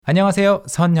안녕하세요.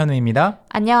 선현우입니다.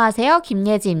 안녕하세요.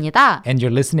 김예지입니다. And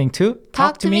you're listening to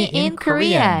Talk to Me in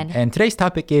Korean. And today's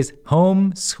topic is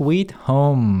Home Sweet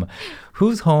Home.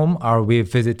 Whose home are we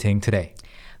visiting today?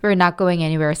 We're not going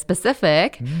anywhere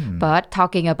specific, but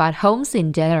talking about homes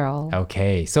in general.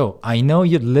 Okay, so I know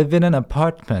you live in an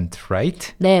apartment,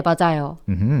 right? 네, 맞아요.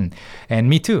 And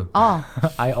me too. 어.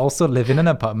 I also live in an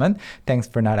apartment. Thanks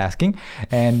for not asking.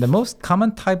 And the most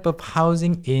common type of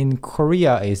housing in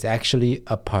Korea is actually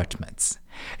apartments.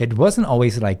 It wasn't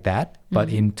always like that, but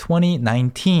in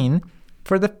 2019,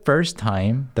 for the first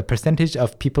time, the percentage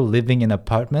of people living in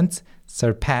apartments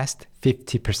surpassed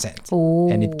 50%.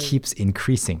 And it keeps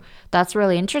increasing. That's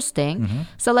really interesting.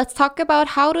 So let's talk about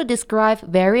how to describe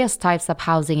various types of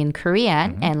housing in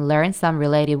Korean and learn some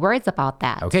related words about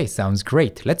that. Okay, sounds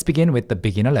great. Let's begin with the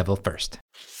beginner level first.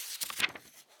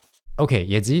 Okay,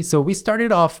 Yeji, so we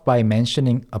started off by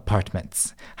mentioning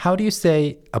apartments. How do you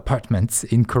say apartments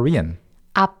in Korean?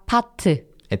 아파트.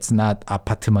 It's not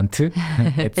apartment.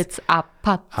 It's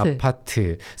아파트.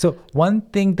 아파트. So one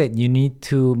thing that you need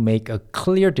to make a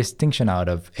clear distinction out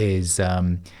of is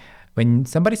when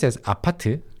somebody says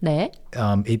아파트, 네.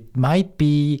 it might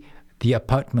be the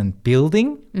apartment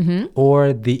building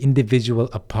or the individual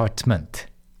apartment.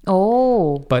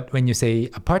 오. But when you say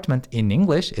apartment in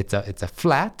English, it's a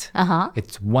flat. Uh-huh.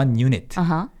 It's one unit.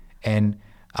 Uh-huh. And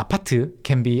아파트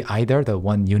can be either the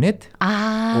one unit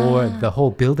or the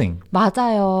whole building.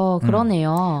 맞아요.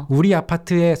 그러네요. 우리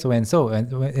아파트에 so and so,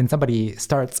 and somebody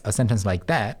starts a sentence like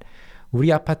that,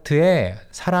 우리 아파트에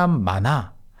사람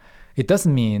많아. It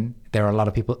doesn't mean there are a lot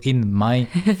of people in my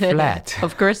flat.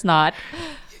 Of course not.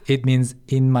 It means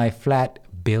in my flat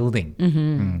building.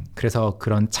 그래서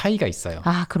그런 차이가 있어요.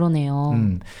 아, 그러네요.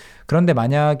 그런데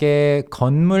만약에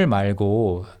건물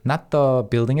말고 not the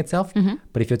building itself,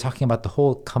 but if you're talking about the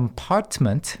whole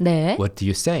compartment, 네. what do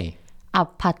you say?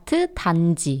 아파트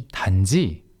단지.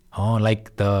 단지. Oh,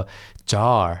 like the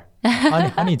jar.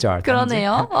 honey jar.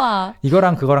 그러네요. 와.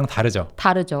 이거랑 그거랑 다르죠.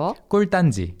 다르죠.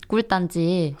 꿀단지.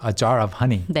 꿀단지. A jar of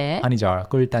honey. 네. Honey jar.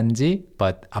 꿀단지.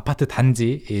 But 아파트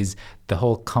단지 is the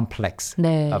whole complex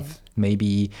네. of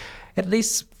maybe at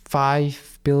least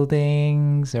 5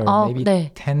 buildings or maybe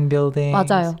네. 10 buildings.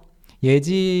 맞아요.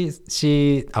 예지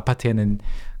씨 아파트에는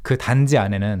그 단지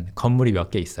안에는 건물이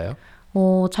몇 개 있어요?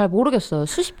 잘 모르겠어요.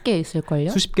 수십 개 있을걸요?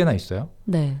 수십 개나 있어요?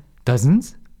 네.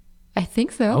 Dozens? I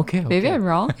think so. Okay, Maybe okay. I'm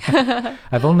wrong.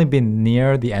 I've only been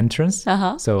near the entrance,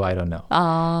 Uh-huh. so I don't know.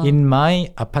 아, In my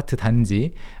아파트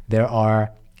단지, there are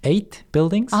 8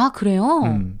 buildings. 아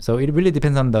그래요? So it really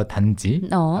depends on the 단지,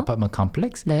 어. apartment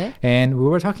complex. 네. And we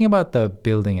were talking about the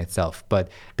building itself, but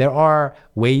there are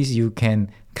ways you can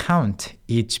count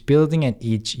each building and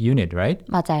each unit, right?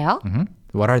 맞아요.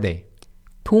 What are they?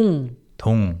 동.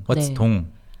 동. What's 네. 동?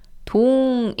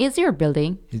 동 is your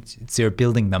building. It's your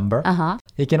building number. Uh-huh.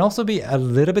 It can also be a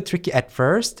little bit tricky at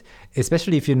first,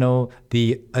 especially if you know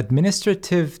the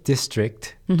administrative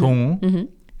district, 동,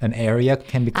 an area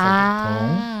can be called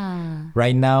동. 아.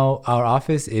 Right now, our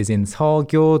office is in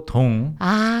서교동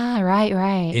아,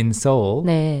 right. in Seoul,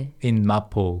 네. in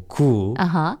마포구,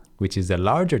 Uh-huh. which is a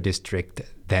larger district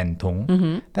than 동.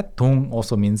 That 동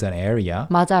also means an area.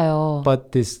 맞아요.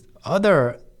 But this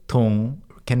other 동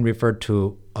can refer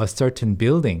to a certain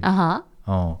building. 아하.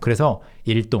 그래서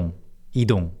 1동,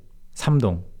 2동,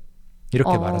 3동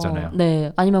이렇게 말하잖아요.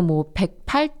 네. 아니면 뭐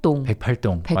 108동,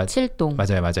 108동, 107동.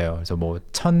 맞아요. 그래서 뭐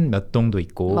 1000몇 동도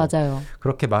있고 맞아요.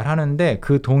 그렇게 말하는데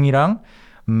그 동이랑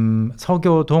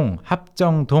서교동,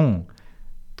 합정동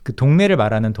그 동네를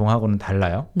말하는 동하고는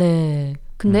달라요. 네.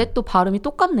 근데 또 발음이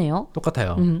똑같네요.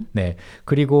 똑같아요. 네.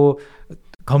 그리고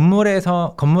건물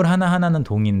하나하나는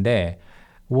동인데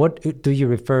what do you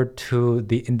refer to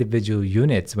the individual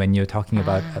units when you're talking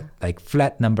about like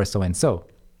flat number so and so?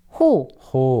 호.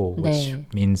 호, which 네.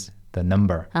 means the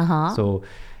number. 아하. So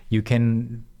you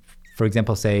can, for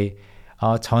example, say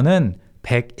저는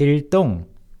 101동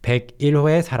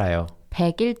 101호에 살아요.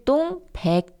 101동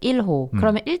 101호.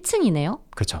 그러면 1층이네요?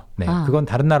 그렇죠. 네, 아. 그건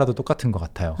다른 나라도 똑같은 것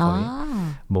같아요. 거의.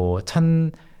 아. 뭐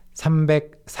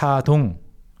 1304동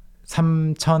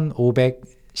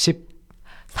 3510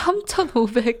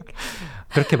 3,500.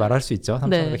 그렇게 말할 수 있죠.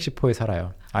 네. 3510호에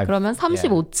살아요. 그러면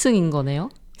 35층인 거네요?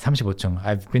 35층.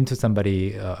 I've been to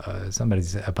somebody's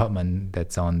apartment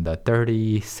that's on the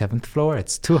 37th floor.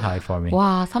 It's too high for me.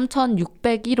 와,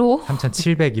 3,601호.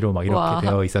 3701호 막 이렇게 와.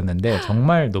 되어 있었는데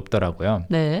정말 높더라고요.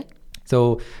 네.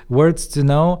 So words to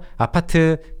know.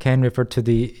 아파트 can refer to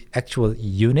the actual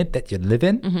unit that you live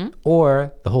in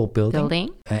or the whole building. building.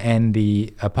 And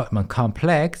the apartment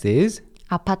complex is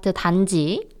아파트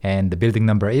단지. and the building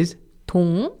number is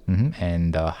동.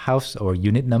 and the house or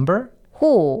unit number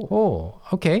호. Oh,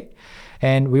 okay.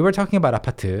 And we were talking about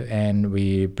아파트, and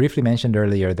we briefly mentioned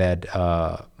earlier that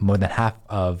more than half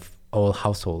of all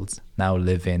households now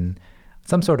live in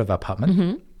some sort of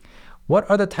apartment. What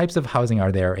other types of housing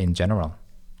are there in general?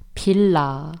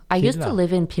 빌라. I used to 빌라.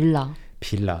 live in 빌라.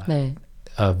 Villa. 네.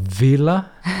 A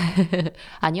villa?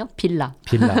 아니요, 빌라.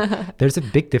 Villa. There's a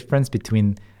big difference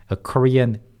between a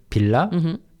Korean villa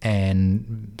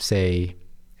and, say,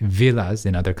 villas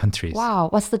in other countries. Wow,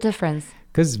 what's the difference?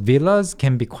 Because villas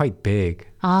can be quite big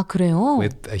아, 그래요?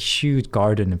 with a huge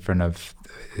garden in front of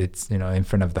in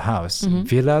front of the house.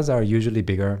 Villas are usually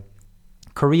bigger.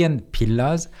 Korean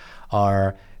villas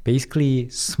are basically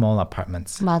small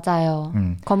apartments. 맞아요.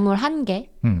 건물 한 개.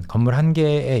 건물 한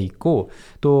개에 있고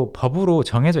또 법으로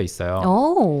정해져 있어요.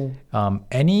 오.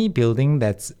 Any building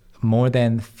that's more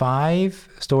than 5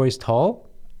 stories tall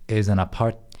is an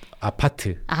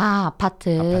아파트. 아,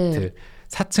 아파트. 아파트.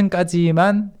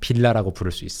 4층까지만 빌라라고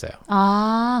부를 수 있어요.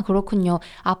 아, 그렇군요.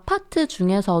 아파트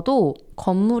중에서도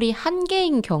건물이 한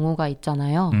개인 경우가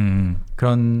있잖아요.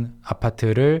 그런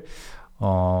아파트를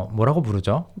뭐라고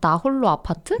부르죠? 나홀로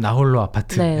아파트? 나홀로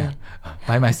아파트. 네.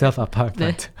 By myself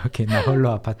apartment. Okay,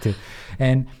 나홀로 아파트.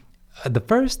 And the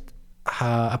first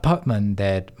apartment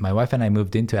that my wife and I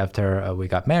moved into after we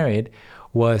got married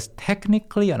was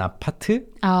technically an 아파트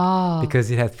아. because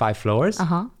it had 5 floors.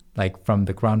 Uh-huh. Like from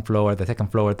the ground floor, the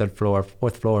second floor, third floor,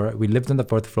 fourth floor. We lived on the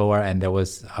fourth floor, and there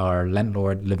was our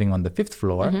landlord living on the 5th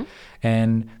floor.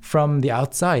 And from the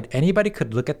outside, anybody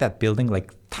could look at that building,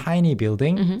 like tiny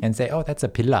building, and say, "Oh, that's a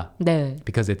villa," 네.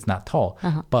 because it's not tall.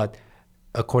 But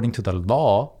according to the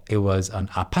law, it was an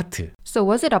아파트. So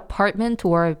was it apartment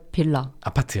or villa?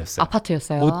 아파트였어요.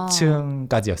 아파트였어요.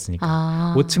 5층까지였으니까.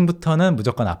 아. 5층부터는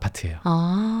무조건 아파트예요.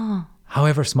 아.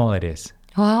 However small it is.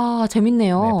 와,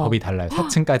 재밌네요. 네, 법이 달라요.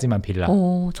 4층까지만 빌라.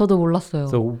 오, 저도 몰랐어요.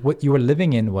 So what you were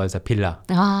living in was a villa.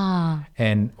 아.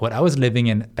 And what I was living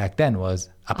in back then was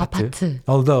아파트. 아파트.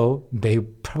 Although they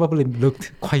probably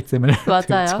looked quite similar to each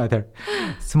맞아요. other.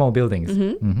 Small buildings.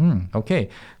 Okay.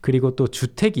 그리고 또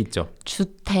주택이 있죠.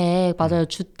 주택, 맞아요.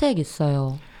 주택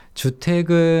있어요.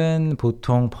 주택은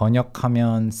보통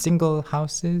번역하면 single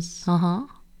houses 아하.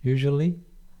 usually.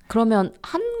 그러면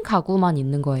한 가구만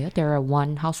있는 거예요? There are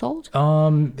one household?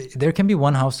 There can be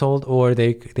one household or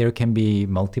there can be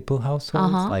multiple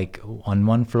households. Like on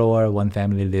one floor, one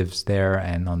family lives there,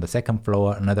 and on the second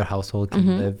floor, another household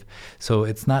can live. So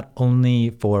it's not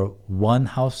only for one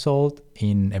household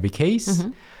in every case,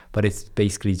 but it's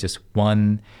basically just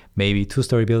one, maybe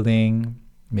 2-story building,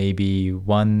 maybe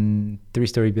 1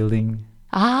 3-story building.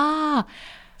 아,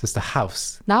 Just a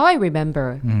house. now I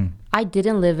remember. I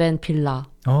didn't live in villa.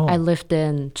 어. I lived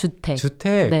in 주택.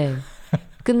 주택. 네.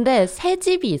 근데 새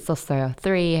집이 있었어요.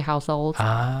 3 households.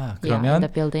 아, Yeah, in 그러면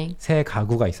the building. 새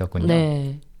가구가 있었군요.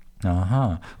 네.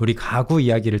 아하, 우리 가구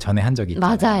이야기를 전에 한 적이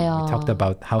있잖아요. 맞아요. We talked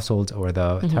about households or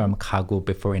the term 가구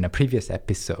before in a previous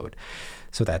episode.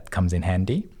 So that comes in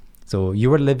handy. So you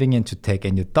were living in 주택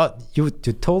and you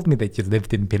told me that you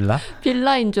lived in villa.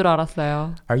 빌라인 줄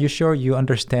알았어요. Are you sure you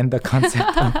understand the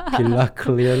concept of villa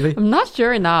clearly? I'm not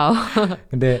sure now.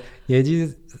 근데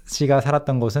예지 씨가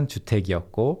살았던 곳은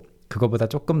주택이었고 그거보다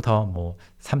조금 더 뭐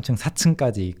 3층,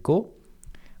 4층까지 있고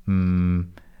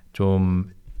좀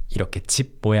이렇게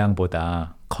집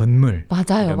모양보다 건물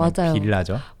맞아요, 이러면 맞아요.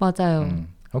 빌라죠. 맞아요.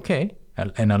 Okay.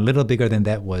 And a little bigger than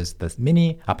that was the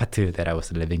mini 아파트 that I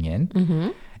was living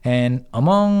in. And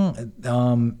among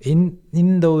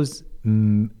in those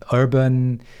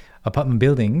urban apartment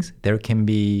buildings, there can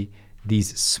be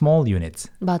these small units,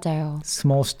 맞아요.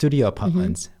 small studio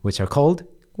apartments, which are called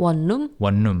원룸?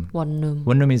 원룸. 원룸.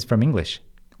 원룸 is from English.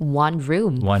 One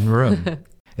room. One room.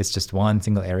 It's just one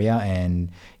single area, and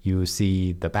you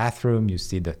see the bathroom, you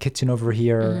see the kitchen over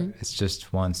here. It's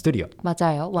just one studio.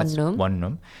 맞아요. That's 원룸. one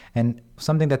room. And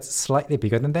something that's slightly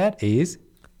bigger than that is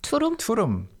투룸?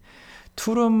 투룸.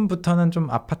 투룸부터는 좀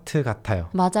아파트 같아요.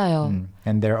 맞아요.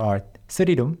 And there are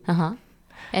 3룸, Uh-huh.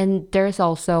 And there's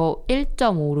also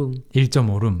 1.5룸.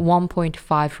 1.5룸.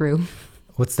 1.5 room.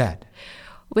 What's that?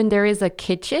 When there is a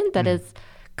kitchen that is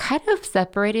kind of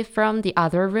separated from the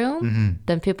other room,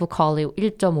 then people call it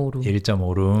 1.5룸.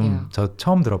 1.5룸. Yeah. 저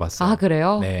처음 들어봤어요. 아,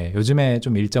 그래요? 네, 요즘에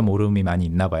좀 1.5룸이 많이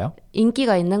있나 봐요.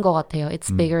 인기가 있는 것 같아요.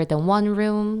 It's bigger than one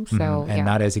room, so And yeah.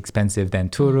 not as expensive than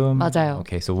 2룸. 맞아요.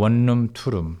 Okay, so 1룸,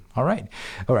 2룸. All right.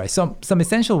 All right. Some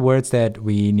essential words that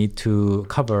we need to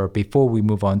cover before we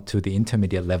move on to the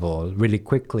intermediate level really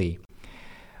quickly.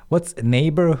 What's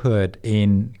neighborhood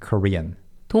in Korean?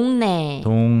 동네.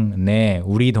 동네,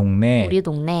 우리 동네. 우리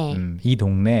동네. 이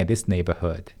동네, this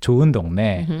neighborhood. 좋은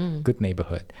동네, good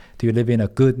neighborhood. Do you live in a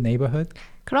good neighborhood?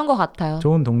 그런 것 같아요.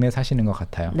 좋은 동네 사시는 것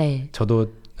같아요. 네.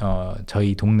 저도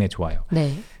저희 동네 좋아요.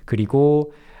 네.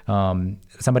 그리고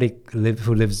somebody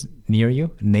who lives near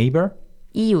you, neighbor,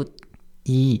 이웃.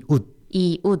 이웃,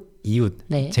 이웃. 이웃.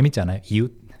 네. 재밌잖아요.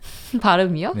 이웃.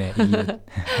 발음이요? 네, 이웃.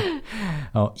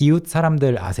 이웃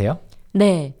사람들 아세요?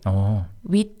 네. 어,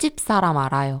 윗집 사람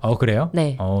알아요. 그래요?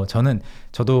 네.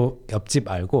 저도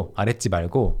옆집 알고 아랫집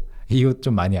알고 이웃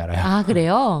좀 많이 알아요. 아,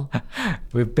 그래요?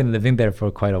 We've been living there for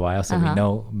quite a while, so we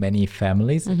know many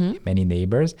families, many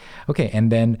neighbors. Okay, and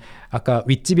then 아까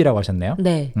윗집이라고 하셨네요.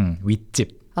 네.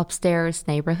 윗집, Upstairs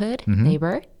neighborhood,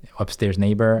 neighbor. upstairs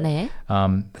neighbor. 네.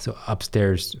 So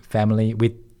upstairs family,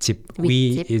 윗집.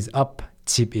 위 윗집. is up,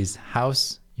 집 is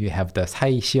house. You have the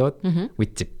사이 시옷,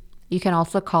 윗집. You can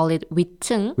also call it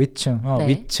위층, 위층, 네.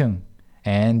 위층.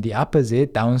 And the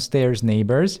opposite, downstairs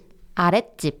neighbors,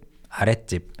 아랫집.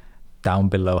 아랫집. Down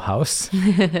below house,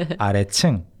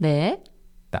 아래층. 네.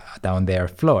 Down there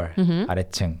floor,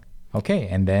 아래층. Okay,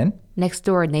 and then Next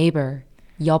door neighbor,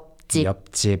 옆집.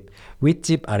 옆집,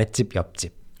 윗집, 아랫집,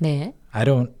 옆집. 네. I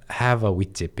don't have a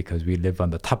윗집 because we live on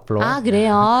the top floor. 아,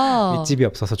 그래요? 윗집이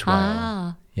없어서 좋아요.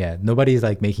 아. Yeah, nobody's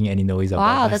like making any noise about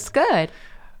Wow, us. that's good.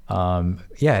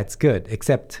 Yeah, it's good,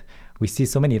 except we see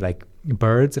so many like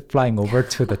birds flying over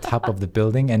to the top of the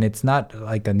building, and it's not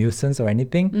like a nuisance or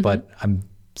anything, but I'm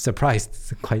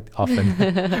surprised quite often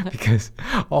because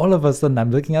all of a sudden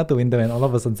I'm looking out the window and all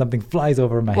of a sudden something flies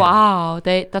over my head. Wow,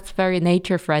 that's very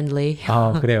nature friendly.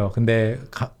 그래요. 근데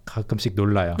가끔씩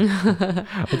놀라요.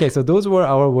 Okay, so those were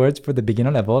our words for the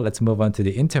beginner level. Let's move on to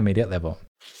the intermediate level.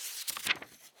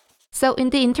 So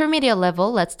in the intermediate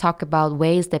level, let's talk about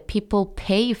ways that people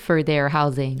pay for their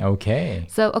housing. Okay.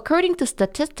 So according to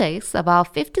statistics,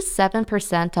 about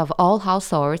 57% of all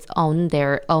households own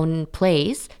their own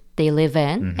place they live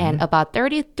in, and about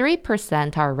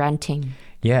 33% are renting.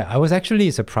 Yeah, I was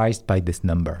actually surprised by this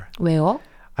number. 왜요?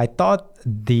 I thought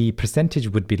the percentage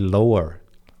would be lower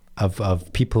of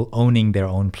people owning their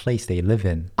own place they live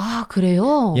in. 아,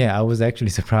 그래요? Yeah, I was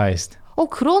actually surprised.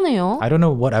 그러네요. I don't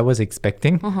know what I was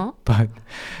expecting, but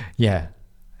yeah.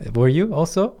 Were you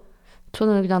also?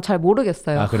 저는 그냥 잘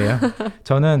모르겠어요. 그래요?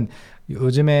 저는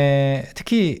요즘에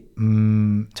특히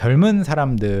젊은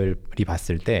사람들이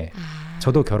봤을 때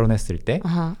저도 결혼했을 때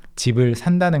집을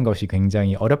산다는 것이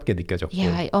굉장히 어렵게 느껴졌고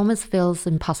Yeah, it almost feels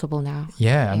impossible now.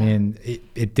 Yeah, I mean,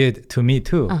 it did to me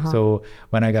too. So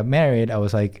when I got married, I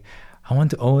was like, I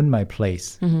want to own my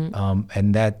place.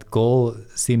 And that goal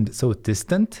seemed so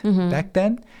distant back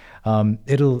then.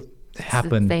 It'll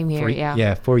happen same here,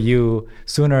 yeah. for you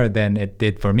sooner than it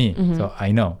did for me. So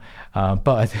I know.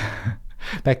 But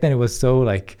back then it was so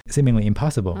like seemingly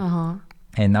impossible.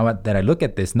 And now that I look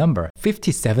at this number,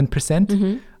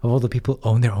 57% of all the people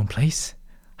own their own place.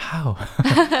 How?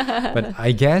 But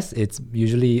I guess it's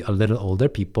usually a little older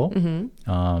people.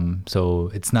 So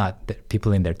it's not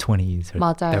people in their 20s or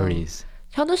맞아요. 30s.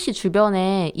 현우 씨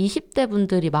주변에 20대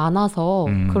분들이 많아서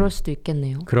그럴 수도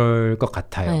있겠네요. 그럴 것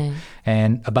같아요. 네.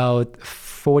 And about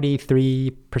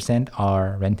 43%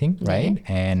 are renting, right?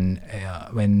 And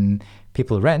when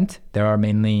people rent, there are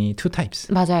mainly two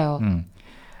types. 맞아요.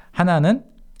 하나는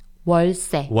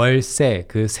월세. 월세.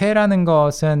 그 세라는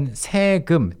것은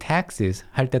세금, taxes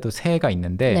할 때도 세가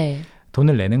있는데 네.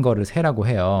 돈을 내는 거를 세라고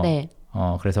해요. 네.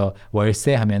 그래서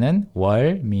월세 하면은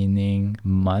월 meaning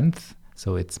month.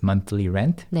 So it's monthly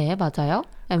rent. 네, 맞아요.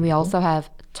 And we also have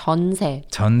전세.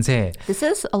 전세. This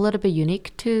is a little bit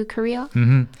unique to Korea.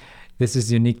 This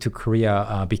is unique to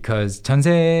Korea because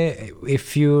전세,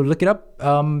 if you look it up,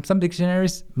 some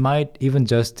dictionaries might even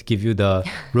just give you the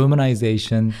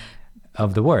romanization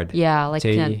of the word. Yeah, like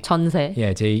그냥 전세.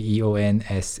 Yeah,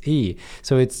 Jeonse.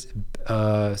 So it's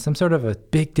some sort of a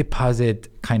big deposit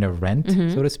kind of rent,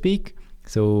 so to speak.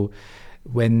 So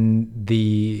when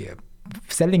the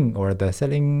selling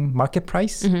market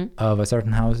price of a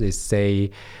certain house is, say,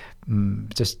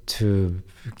 just to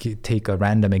take a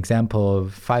random example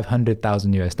of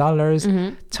 $500,000 US dollars,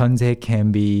 전세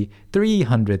can be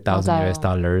 $300,000 US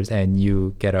dollars, and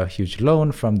you get a huge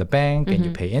loan from the bank, and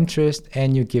you pay interest,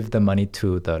 and you give the money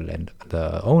to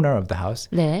the owner of the house,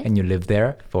 네. and you live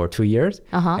there for 2 years,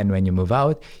 and when you move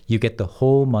out, you get the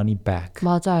whole money back,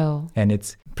 맞아요. and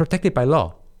it's protected by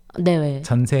law. 네.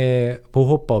 전세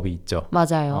보호법이 있죠.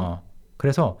 맞아요.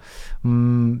 그래서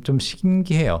좀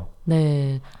신기해요.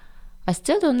 네. I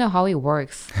still don't know how it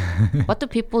works. What do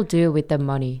people do with the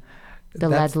money? The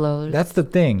landlord. That's the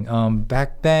thing.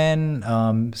 Back then,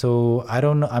 so I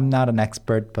don't know. I'm not an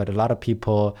expert, but a lot of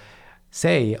people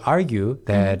argue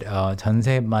that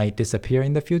전세 might disappear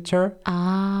in the future.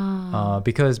 아,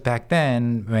 Because back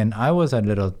then, when I was a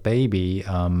little baby,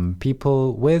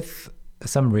 people with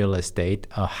some real estate,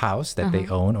 a house that they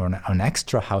own or an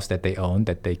extra house that they own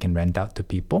that they can rent out to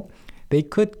people, they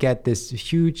could get this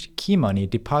huge key money,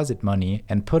 deposit money,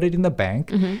 and put it in the bank,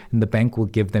 and the bank will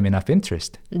give them enough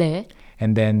interest. 네.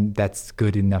 And then that's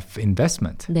good enough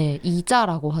investment. 네,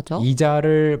 이자라고 하죠.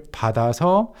 이자를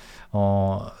받아서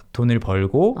돈을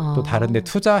벌고 또 다른 데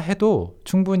투자해도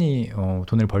충분히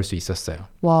돈을 벌 수 있었어요.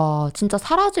 와, 진짜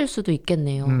사라질 수도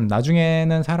있겠네요.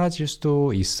 나중에는 사라질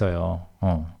수도 있어요.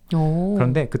 오.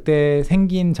 그런데 그때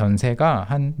생긴 전세가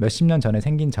한 몇십 년 전에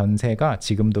생긴 전세가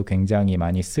지금도 굉장히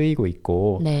많이 쓰이고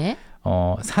있고 네.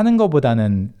 사는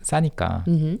것보다는 싸니까.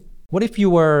 What if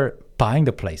you were buying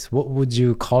the place? What would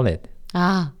you call it?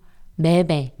 아,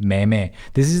 매매. 매매.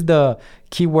 This is the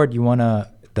keyword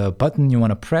the button you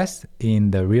want to press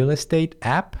in the real estate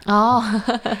app. 아,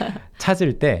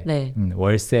 찾을 때 네.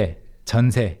 월세,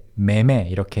 전세, 매매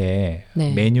이렇게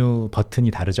네. 메뉴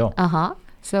버튼이 다르죠. uh-huh.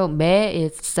 So 매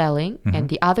is selling and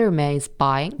the other 매 is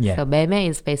buying. Yeah. So 매매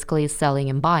is basically selling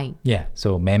and buying. Yeah,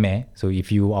 so 매매. So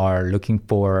if you are looking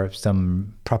for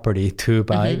some property to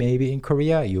buy maybe in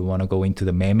Korea, you want to go into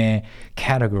the 매매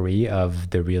category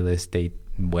of the real estate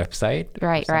website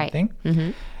Right, or right. something.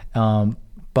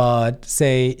 But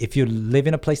say if you live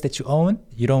in a place that you own,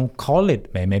 you don't call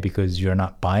it 매매 because you're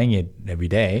not buying it every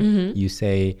day. You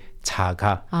say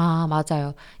자가. 아,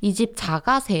 맞아요. 이 집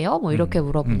작아세요? 뭐 이렇게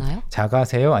물어보나요?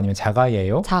 자가세요? 아니면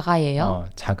자가예요? 작아예요?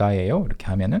 자가예요? 이렇게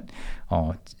하면은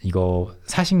이거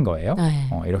사신 거예요? 네.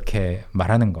 이렇게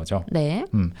말하는 거죠. 네.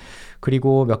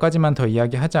 그리고 몇 가지만 더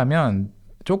이야기하자면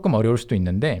조금 어려울 수도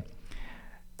있는데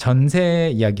전세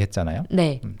이야기했잖아요.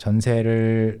 네.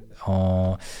 전세를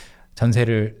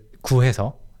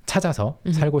구해서 찾아서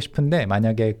살고 싶은데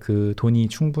만약에 그 돈이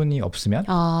충분히 없으면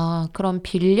아, 그럼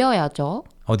빌려야죠.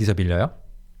 어디서 빌려요?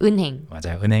 은행.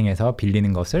 맞아요. 은행에서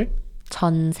빌리는 것을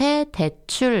전세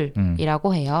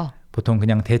대출이라고 해요. 보통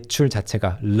그냥 대출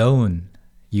자체가 loan.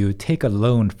 You take a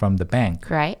loan from the bank.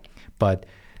 Right? But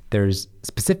there's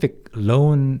specific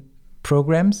loan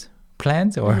programs,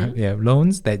 plans, or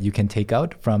loans that you can take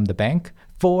out from the bank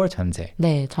for 전세.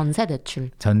 네, 전세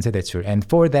대출. 전세 대출. And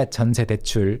for that 전세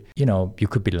대출, you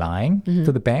could be lying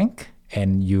to the bank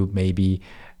and you maybe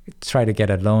try to get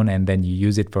a loan and then you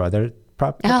use it for other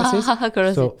purposes.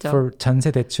 그럴 수 So 있죠. for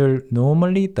전세 대출,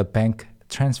 normally the bank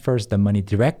transfers the money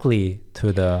directly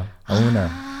to the owner.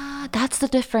 아, that's the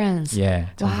difference.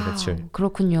 Yeah, 전세 와우, 대출.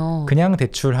 그렇군요. 그냥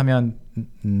대출하면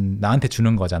나한테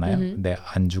주는 거잖아요. 근데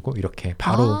안 주고 이렇게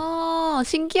바로 아,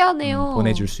 신기하네요.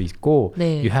 보내줄 수 있고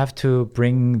네. you have to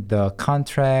bring the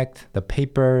contract, the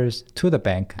papers to the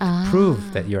bank to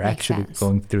prove that you're makes actually sense.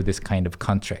 going through this kind of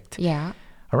contract. Yeah.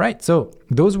 All right, so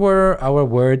those were our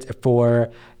words for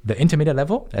the intermediate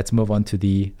level. Let's move on to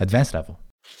the advanced level.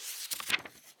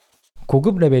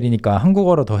 고급 레벨이니까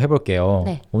한국어로 더 해볼게요.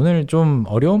 네. 오늘 좀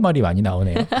어려운 말이 많이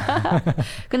나오네요.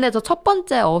 근데 저 첫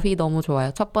번째 어휘 너무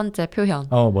좋아요. 첫 번째 표현.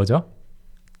 뭐죠?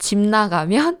 집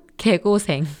나가면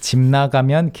개고생. 집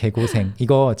나가면 개고생.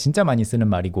 이거 진짜 많이 쓰는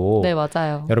말이고 네,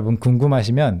 맞아요. 여러분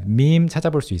궁금하시면 밈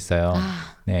찾아볼 수 있어요. 아.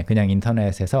 네, 그냥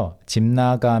인터넷에서 집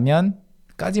나가면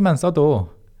까지만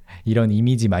써도 이런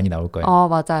이미지 많이 나올 거예요.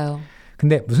 맞아요.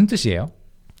 근데 무슨 뜻이에요?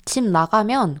 집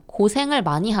나가면 고생을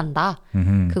많이 한다.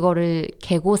 그거를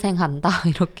개고생한다.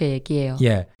 이렇게 얘기해요.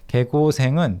 예,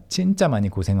 개고생은 진짜 많이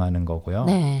고생하는 거고요.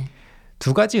 네.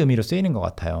 두 가지 의미로 쓰이는 것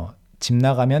같아요. 집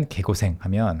나가면 개고생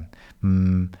하면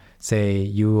say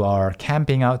you are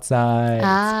camping outside,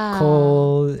 아. it's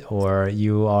cold, or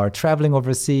you are traveling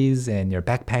overseas and you're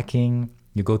backpacking,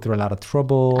 you go through a lot of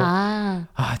trouble.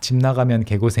 집 나가면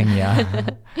개고생이야.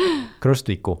 그럴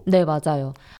수도 있고. 네,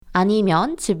 맞아요.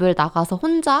 아니면 집을 나가서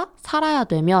혼자 살아야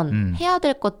되면 해야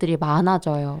될 것들이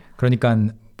많아져요. 그러니까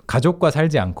가족과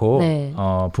살지 않고 네.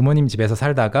 부모님 집에서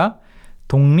살다가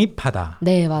독립하다.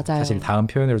 네, 맞아요. 사실 다음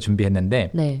표현으로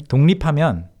준비했는데 네.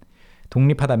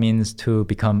 독립하다 means to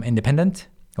become independent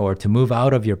or to move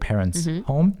out of your parents'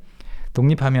 home.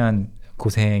 독립하면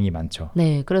고생이 많죠.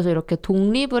 네, 그래서 이렇게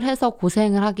독립을 해서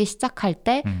고생을 하기 시작할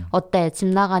때 어때? 집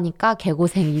나가니까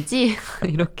개고생이지?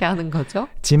 이렇게 하는 거죠.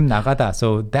 집 나가다.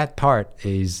 So that part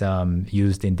is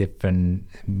used in different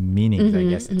meanings, I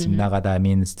guess. 집 나가다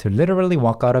means to literally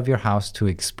walk out of your house to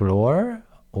explore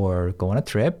or go on a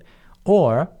trip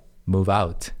or move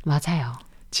out. 맞아요.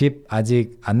 집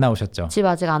아직 안 나오셨죠? 집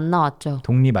아직 안 나왔죠.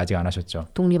 독립 아직 안 하셨죠?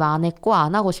 독립 안 했고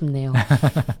안 하고 싶네요.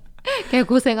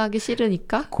 개고생하기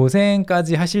싫으니까.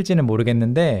 고생까지 하실지는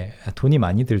모르겠는데 돈이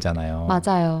많이 들잖아요.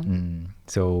 맞아요.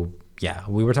 So yeah,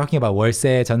 we were talking about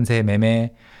월세, 전세,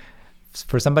 매매.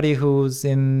 for somebody who's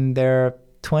in their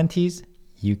 20s,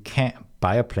 you can't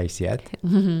buy a place yet.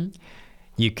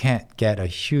 You can't get a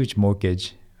huge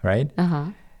mortgage, right?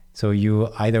 Uh-huh. So you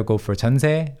either go for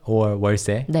전세 or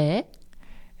월세. 네.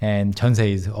 And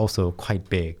전세 is also quite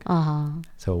big. Uh-huh.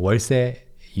 So 월세,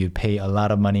 you pay a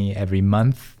lot of money every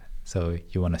month. So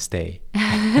you want to stay.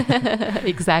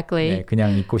 Exactly. 네,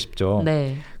 그냥 있고 싶죠.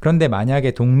 네. 그런데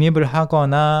만약에 독립을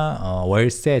하거나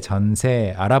월세,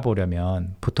 전세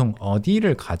알아보려면 보통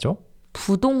어디를 가죠?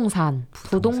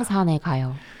 부동산에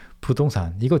가요.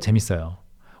 부동산. 이거 재밌어요.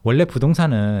 원래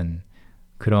부동산은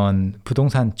그런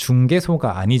부동산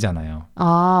중개소가 아니잖아요.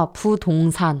 아,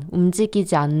 부동산.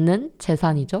 움직이지 않는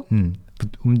재산이죠?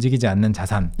 움직이지 않는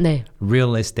자산. 네.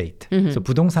 Real estate. So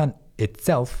부동산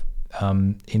itself,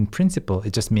 in principle,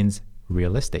 it just means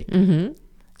real estate.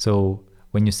 So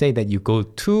when you say that you go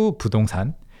to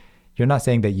부동산, you're not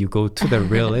saying that you go to the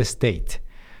real estate.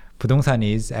 부동산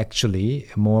is actually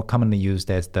more commonly used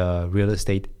as the real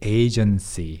estate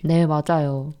agency. 네,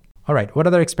 맞아요. All right, what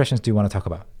other expressions do you want to talk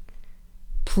about?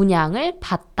 분양을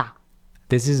받다.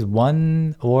 This is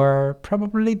one or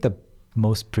probably the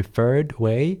most preferred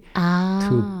way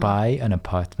to buy an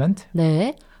apartment.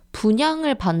 네.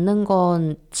 분양을 받는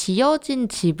건 지어진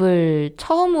집을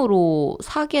처음으로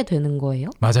사게 되는 거예요?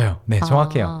 맞아요. 네,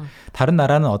 정확해요. 다른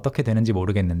나라는 어떻게 되는지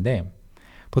모르겠는데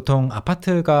보통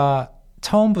아파트가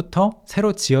처음부터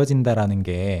새로 지어진다라는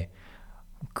게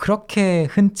그렇게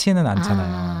흔치는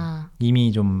않잖아요.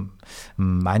 이미 좀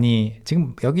많이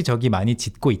지금 여기저기 많이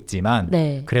짓고 있지만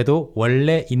네. 그래도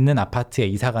원래 있는 아파트에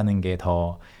이사 가는 게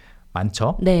더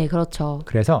많죠. 네, 그렇죠.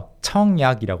 그래서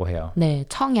청약이라고 해요. 네,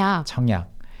 청약.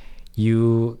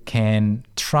 You can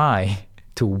try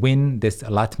to win this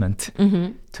allotment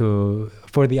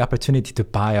for the opportunity to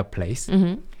buy a place.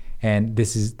 And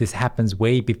this happens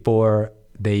way before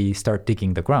they start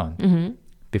digging the ground.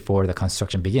 Before the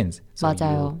construction begins. So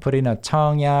맞아요. you put in a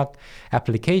청약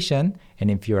application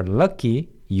and if you're lucky,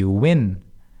 you win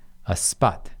a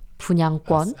spot.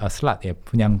 분양권. A slot. 예,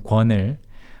 분양권을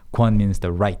권 means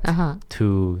the right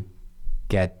to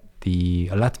get the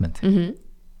allotment.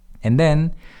 And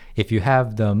then if you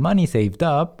have the money saved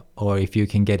up or if you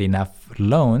can get enough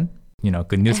loan,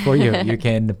 good news for you. You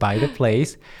can buy the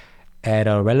place at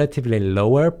a relatively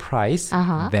lower price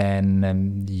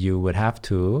than you would have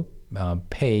to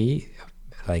pay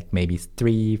like maybe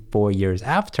 3-4 years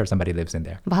after somebody lives in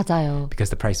there. 맞아요. Because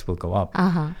the price will go up.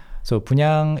 So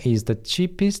분양 is the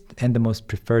cheapest and the most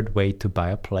preferred way to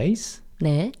buy a place.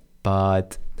 네.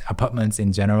 But apartments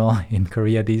in general in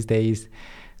Korea these days,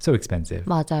 so expensive.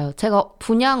 맞아요. 제가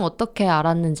분양 어떻게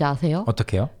알았는지 아세요?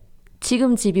 어떻게요?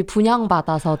 지금 집이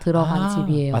분양받아서 들어간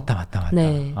집이에요. 맞다.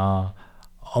 네.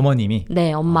 어머님이?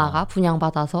 네, 엄마가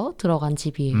분양받아서 들어간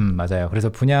집이에요. 맞아요. 그래서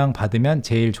분양 받으면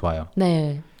제일 좋아요.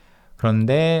 네.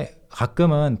 그런데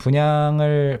가끔은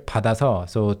분양을 받아서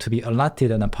so to be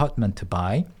allotted an apartment to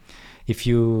buy, if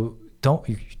you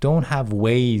don't have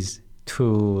ways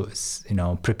to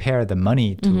prepare the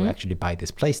money to actually buy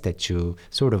this place that you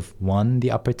sort of won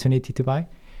the opportunity to buy,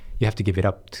 you have to give it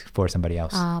up for somebody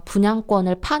else. 아,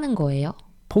 분양권을 파는 거예요?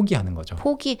 포기하는 거죠.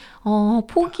 포기.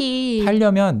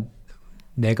 팔려면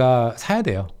내가 사야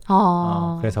돼요.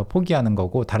 그래서 포기하는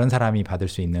거고 다른 사람이 받을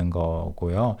수 있는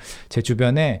거고요. 제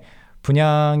주변에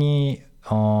분양이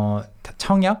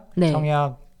청약? 네.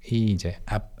 청약이 이제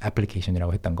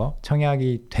애플리케이션이라고 했던 거.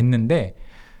 청약이 됐는데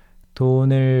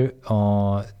돈을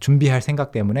준비할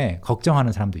생각 때문에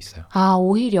걱정하는 사람도 있어요. 아,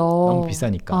 오히려 너무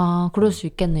비싸니까. 아, 그럴 수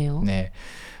있겠네요. 네.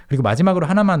 그리고 마지막으로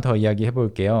하나만 더 이야기해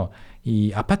볼게요.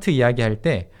 이 아파트 이야기할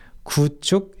때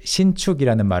구축,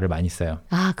 신축이라는 말을 많이 써요.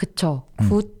 아, 그쵸.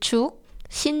 구축,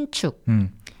 신축.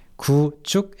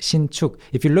 구축, 신축.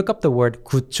 If you look up the word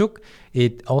구축,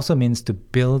 it also means to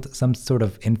build some sort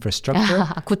of infrastructure.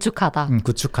 구축하다.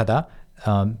 구축하다.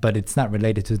 But it's not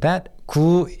related to that.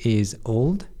 구 is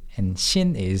old and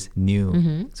신 is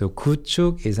new. So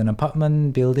구축 is an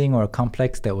apartment building or a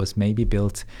complex that was maybe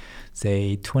built,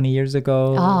 say, 20 years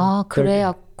ago. 아,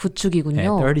 그래야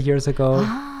구축이군요. 30 years ago.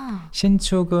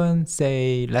 신축은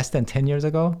say less than 10 years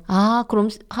ago. 아, 그럼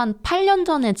한 8년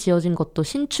전에 지어진 것도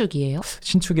신축이에요?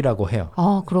 신축이라고 해요.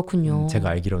 아, 그렇군요. 제가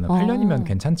알기로는 8년이면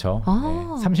괜찮죠.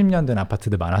 네, 30년 된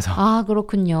아파트도 많아서. 아,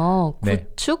 그렇군요. 네.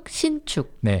 구축,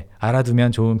 신축. 네,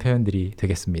 알아두면 좋은 표현들이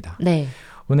되겠습니다. 네.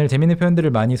 오늘 재밌는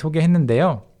표현들을 많이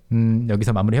소개했는데요.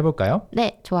 여기서 마무리해볼까요?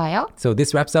 네, 좋아요. So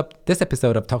this wraps up this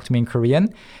episode of Talk to Me in Korean.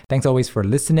 Thanks always for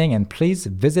listening and please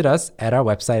visit us at our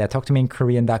website at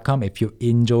talktomeinkorean.com if you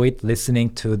enjoyed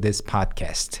listening to this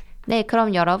podcast. 네,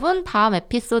 그럼 여러분 다음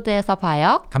에피소드에서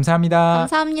봐요. 감사합니다.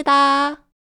 감사합니다.